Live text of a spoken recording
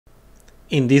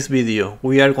In this video,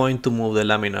 we are going to move the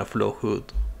laminar flow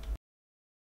hood.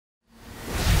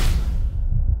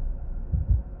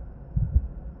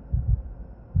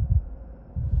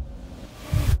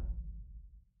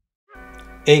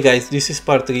 Hey guys, this is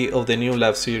part 3 of the new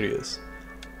lab series.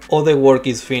 All the work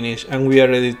is finished and we are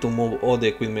ready to move all the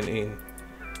equipment in.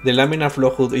 The laminar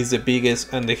flow hood is the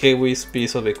biggest and the heaviest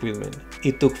piece of equipment.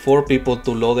 It took 4 people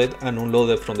to load it and unload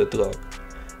it from the truck.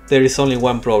 There is only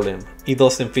one problem, it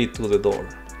doesn't fit through the door.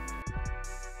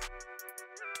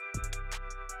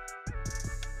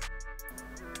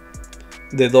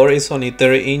 The door is only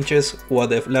 30 inches while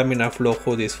the laminar flow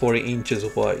hood is 40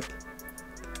 inches wide.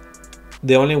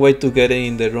 The only way to get it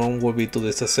in the room will be to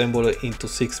disassemble it into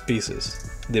 6 pieces: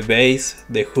 the base,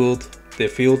 the hood, the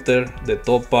filter, the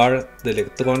top part, the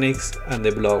electronics, and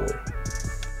the blower.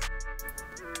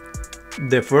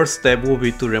 The first step will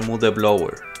be to remove the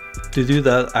blower. To do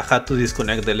that, I had to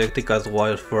disconnect the electrical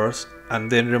wire first and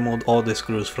then remove all the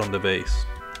screws from the base.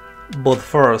 But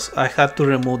first, I had to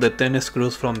remove the 10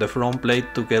 screws from the front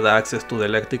plate to get access to the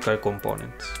electrical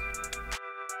components.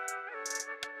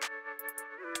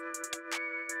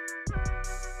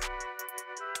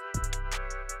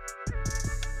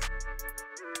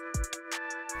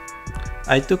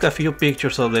 I took a few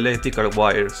pictures of the electrical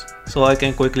wires, so I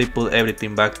can quickly put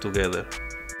everything back together.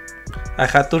 I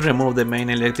had to remove the main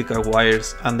electrical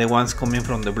wires and the ones coming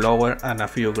from the blower and a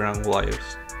few ground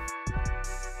wires.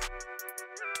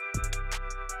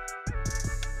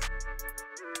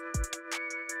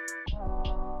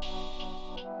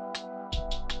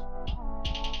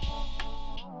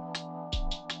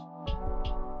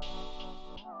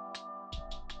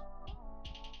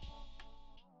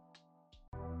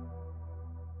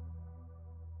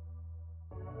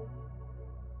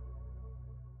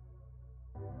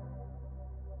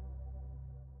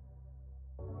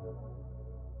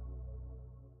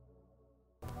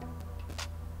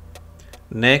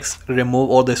 Next, remove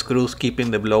all the screws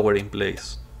keeping the blower in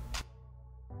place.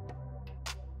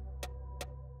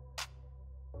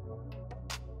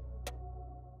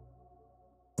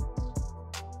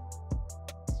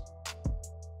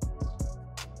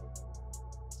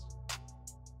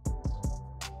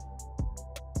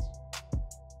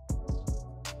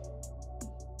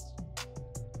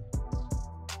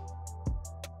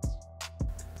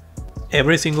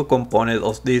 Every single component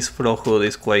of this flow hood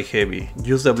is quite heavy,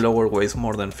 just the blower weighs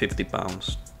more than 50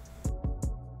 pounds.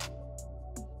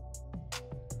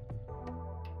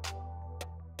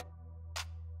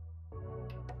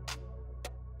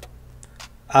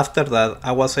 After that,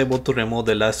 I was able to remove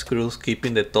the last screws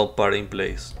keeping the top part in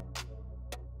place.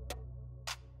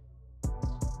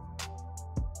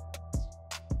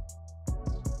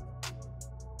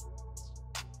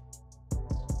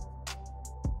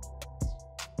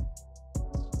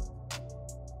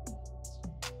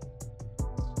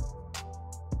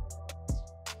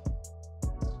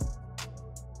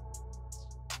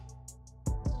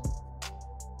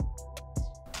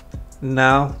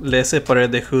 Now, let's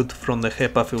separate the hood from the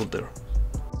HEPA filter.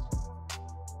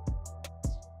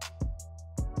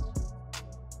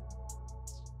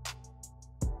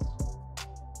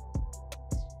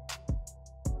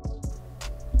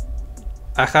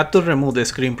 I had to remove the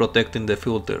screen protecting the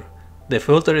filter. The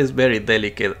filter is very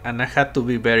delicate and I had to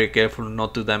be very careful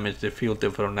not to damage the filter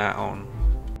from now on.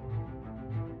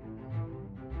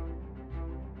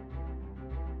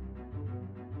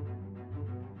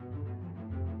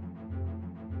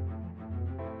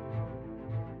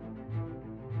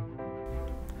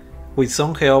 With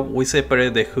some help, we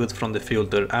separate the hood from the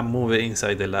filter and move it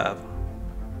inside the lab.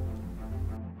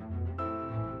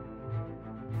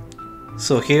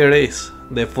 So here it is,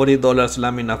 the $40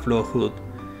 laminar flow hood.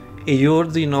 If you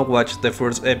did not watch the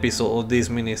first episode of this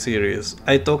mini-series,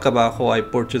 I talk about how I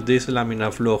purchased this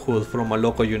laminar flow hood from a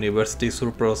local university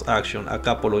surplus auction a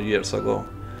couple of years ago.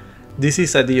 This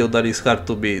is a deal that is hard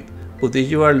to beat, but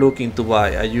if you are looking to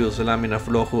buy a used laminar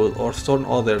flow hood or some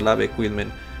other lab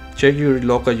equipment, check your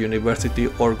local university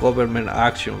or government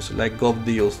auctions like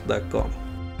govdeals.com.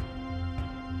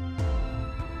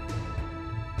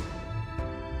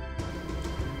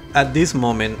 At this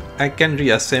moment, I can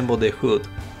reassemble the hood,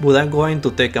 but I'm going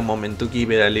to take a moment to give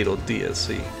it a little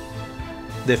TLC.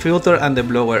 The filter and the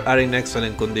blower are in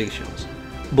excellent conditions,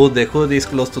 but the hood is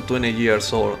close to 20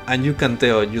 years old and you can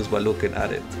tell just by looking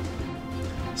at it.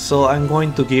 So I'm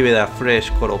going to give it a fresh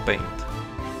coat of paint.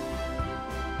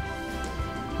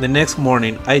 The next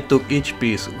morning, I took each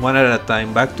piece one at a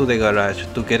time back to the garage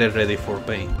to get it ready for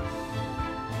paint.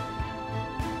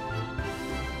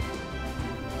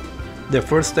 The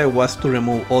first step was to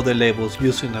remove all the labels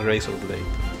using a razor blade.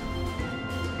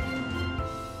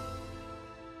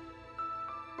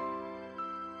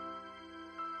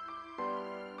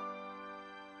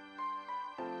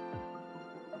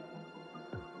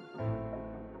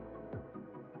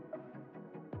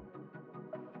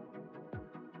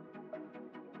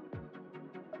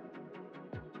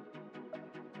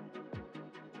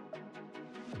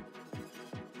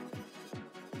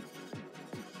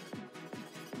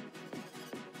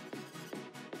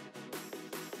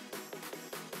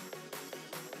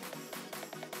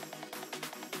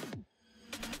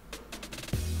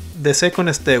 The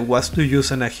second step was to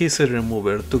use an adhesive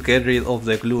remover to get rid of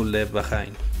the glue left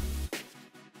behind.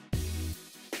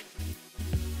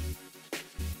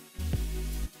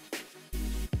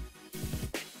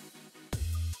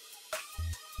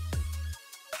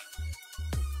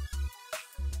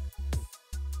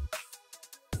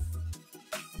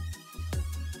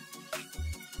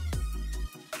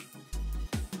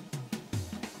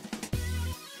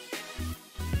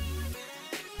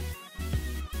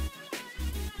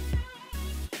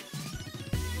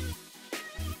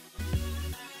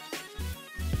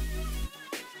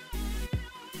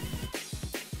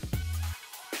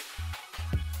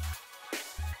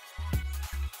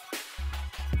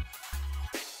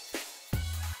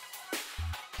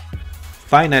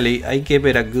 Finally, I gave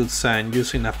it a good sand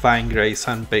using a fine gray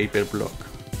sandpaper block.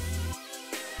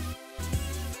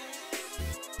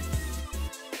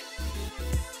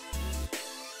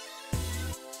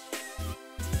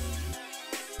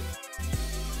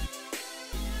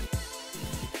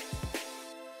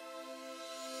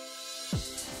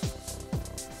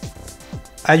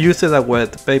 I used a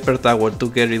wet paper towel to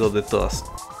get rid of the dust.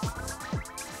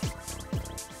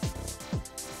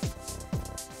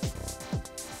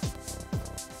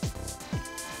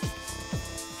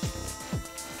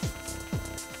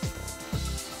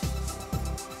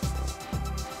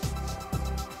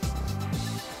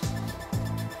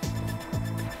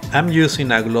 I'm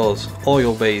using a gloss,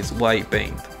 oil-based white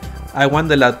paint. I want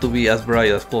the lab to be as bright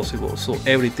as possible, so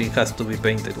everything has to be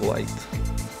painted white.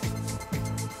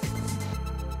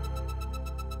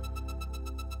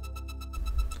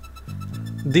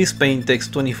 This paint takes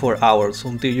 24 hours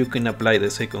until you can apply the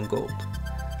second coat.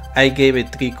 I gave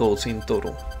it 3 coats in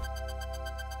total.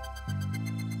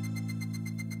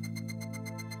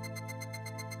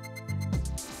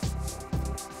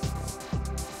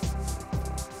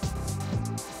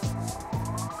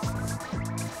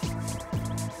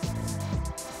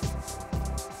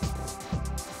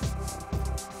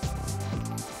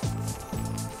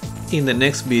 In the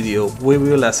next video, we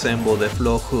will assemble the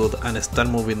floor hood and start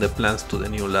moving the plants to the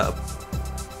new lab.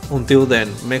 Until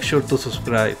then, make sure to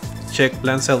subscribe, check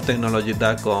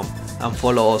plantcelltechnology.com and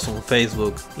follow us on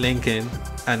Facebook, LinkedIn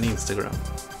and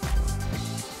Instagram.